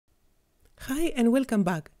Hi and welcome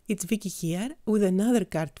back. It's Vicky here with another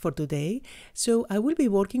card for today. So I will be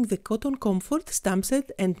working the Cotton Comfort stamp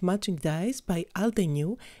set and matching dies by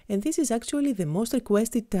Altenew, and this is actually the most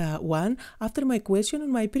requested one after my question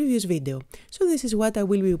on my previous video. So this is what I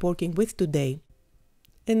will be working with today.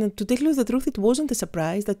 And to tell you the truth, it wasn't a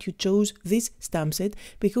surprise that you chose this stamp set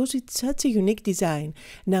because it's such a unique design.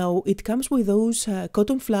 Now, it comes with those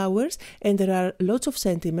cotton flowers and there are lots of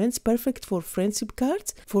sentiments, perfect for friendship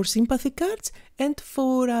cards, for sympathy cards and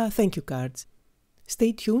for thank you cards.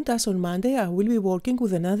 Stay tuned, as on Monday I will be working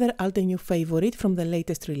with another Altenew favorite from the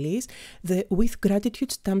latest release, the With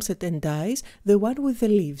Gratitude stamp set and dies, the one with the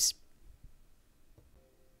leaves.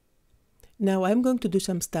 Now I'm going to do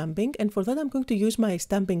some stamping, and for that I'm going to use my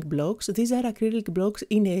stamping blocks. These are acrylic blocks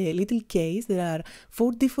in a little case. There are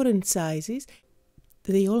 4 different sizes.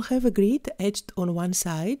 They all have a grid etched on one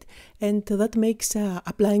side, and that makes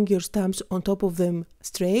applying your stamps on top of them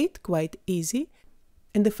straight quite easy.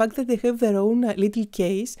 And the fact that they have their own little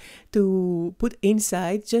case to put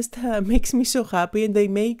inside just makes me so happy, and they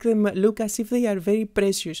make them look as if they are very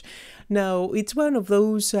precious. Now, it's one of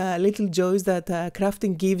those little joys that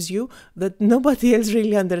crafting gives you that nobody else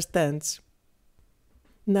really understands.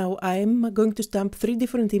 Now I'm going to stamp 3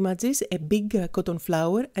 different images, a big cotton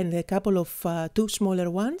flower and a couple of 2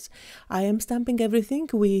 smaller ones. I am stamping everything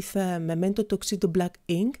with Memento Tuxedo black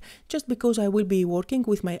ink, just because I will be working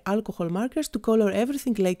with my alcohol markers to color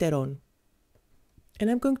everything later on. And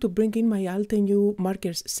I'm going to bring in my Altenew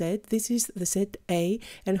markers set. This is the set A,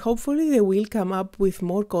 and hopefully they will come up with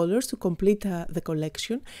more colors to complete the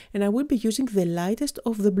collection. And I will be using the lightest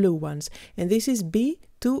of the blue ones, and this is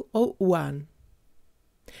B201.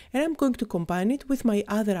 And I'm going to combine it with my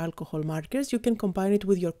other alcohol markers. You can combine it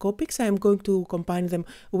with your Copics. I am going to combine them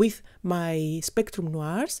with my Spectrum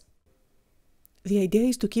Noirs. The idea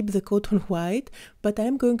is to keep the cotton white, but I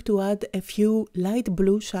am going to add a few light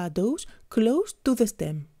blue shadows close to the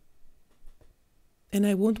stem. And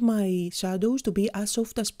I want my shadows to be as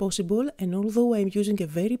soft as possible, and although I'm using a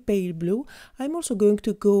very pale blue, I'm also going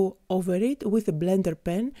to go over it with a blender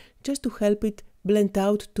pen just to help it blend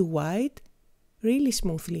out to white really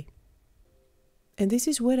smoothly. And this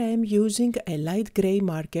is where I am using a light grey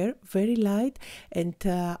marker, very light, and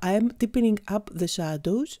I am deepening up the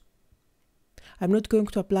shadows. I'm not going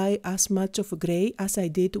to apply as much of grey as I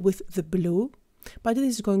did with the blue, but it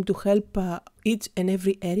is going to help each and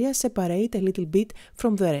every area separate a little bit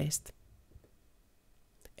from the rest.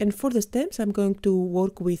 And for the stems I'm going to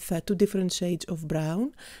work with 2 different shades of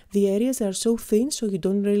brown. The areas are so thin so you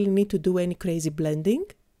don't really need to do any crazy blending.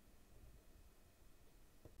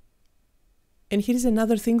 And here's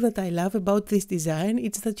another thing that I love about this design,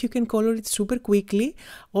 it's that you can color it super quickly.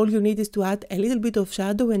 All you need is to add a little bit of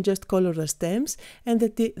shadow and just color the stems, and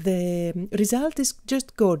the result is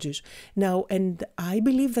just gorgeous. Now, and I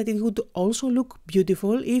believe that it would also look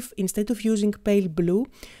beautiful if instead of using pale blue,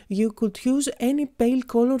 you could use any pale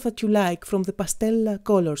color that you like from the pastel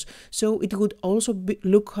colors. So it would also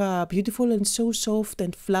look beautiful and so soft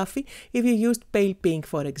and fluffy if you used pale pink,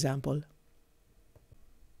 for example.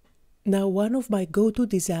 Now, one of my go-to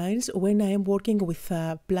designs when I am working with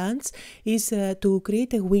plants is to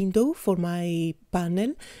create a window for my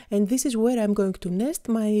panel, and this is where I'm going to nest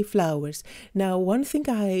my flowers. Now, one thing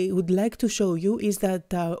I would like to show you is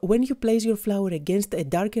that when you place your flower against a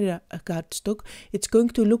darker cardstock, it's going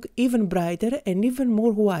to look even brighter and even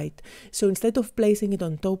more white. So instead of placing it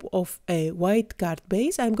on top of a white card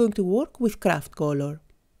base, I'm going to work with craft color.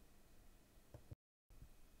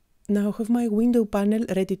 Now I have my window panel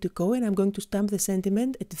ready to go, and I'm going to stamp the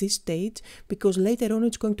sentiment at this stage because later on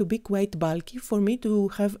it's going to be quite bulky for me to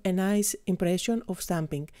have a nice impression of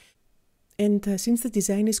stamping. And since the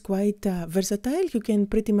design is quite versatile, you can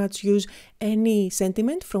pretty much use any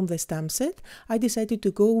sentiment from the stamp set. I decided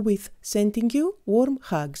to go with Sending You Warm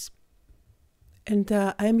Hugs. And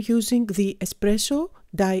I'm using the Espresso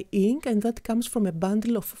dye ink, and that comes from a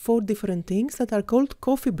bundle of 4 different inks that are called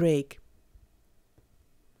Coffee Break.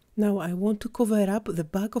 Now I want to cover up the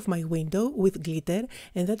back of my window with glitter,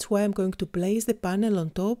 and that's why I'm going to place the panel on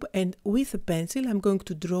top, and with a pencil I'm going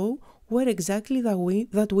to draw where exactly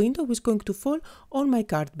that window is going to fall on my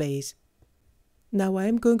card base. Now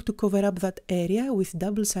I'm going to cover up that area with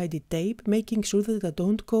double-sided tape, making sure that I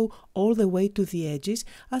don't go all the way to the edges,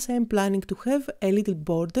 as I am planning to have a little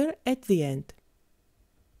border at the end.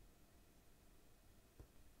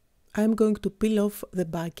 I'm going to peel off the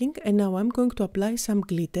backing, and now I'm going to apply some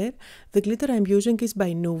glitter. The glitter I'm using is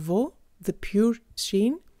by Nuvo, the pure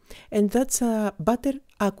Sheen, and that's butter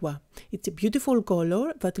Aqua. It's a beautiful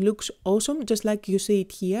color that looks awesome, just like you see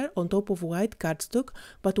it here on top of white cardstock,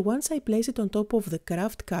 but once I place it on top of the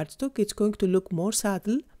craft cardstock, it's going to look more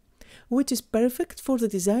subtle, which is perfect for the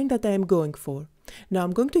design that I am going for. Now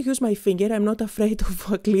I'm going to use my finger. I'm not afraid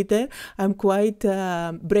of glitter. I'm quite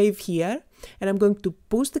brave here. And I'm going to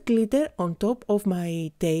push the glitter on top of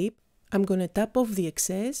my tape. I'm going to tap off the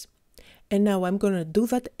excess. And now I'm going to do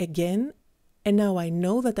that again. And now I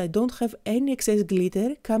know that I don't have any excess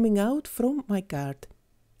glitter coming out from my card.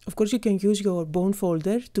 Of course, you can use your bone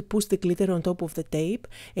folder to push the glitter on top of the tape.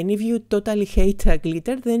 And if you totally hate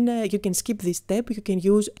glitter, then you can skip this step. You can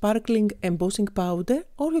use sparkling embossing powder,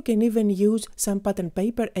 or you can even use some pattern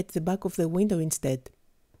paper at the back of the window instead.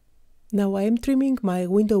 Now I am trimming my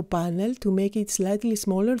window panel to make it slightly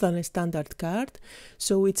smaller than a standard card,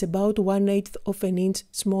 so it's about 1/8 of an inch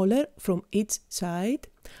smaller from each side.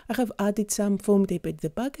 I have added some foam tape at the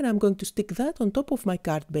back and I'm going to stick that on top of my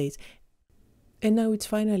card base. And now it's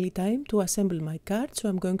finally time to assemble my card, so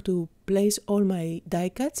I'm going to place all my die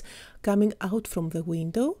cuts coming out from the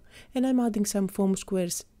window, and I'm adding some foam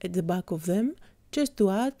squares at the back of them just to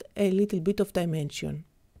add a little bit of dimension.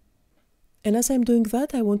 And as I'm doing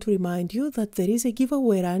that, I want to remind you that there is a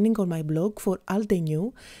giveaway running on my blog for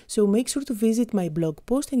Altenew, so make sure to visit my blog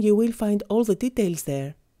post and you will find all the details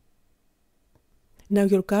there. Now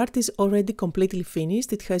your card is already completely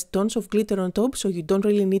finished. It has tons of glitter on top, so you don't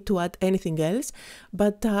really need to add anything else.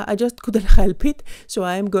 But I just couldn't help it, so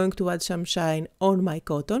I am going to add some shine on my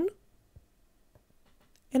cotton.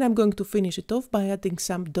 And I'm going to finish it off by adding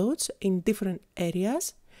some dots in different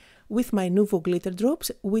areas with my Nuvo glitter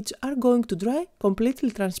drops, which are going to dry completely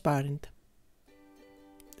transparent.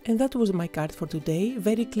 And that was my card for today.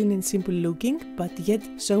 Very clean and simple looking, but yet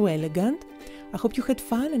so elegant. I hope you had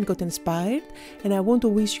fun and got inspired, and I want to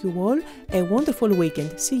wish you all a wonderful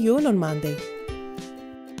weekend. See you all on Monday.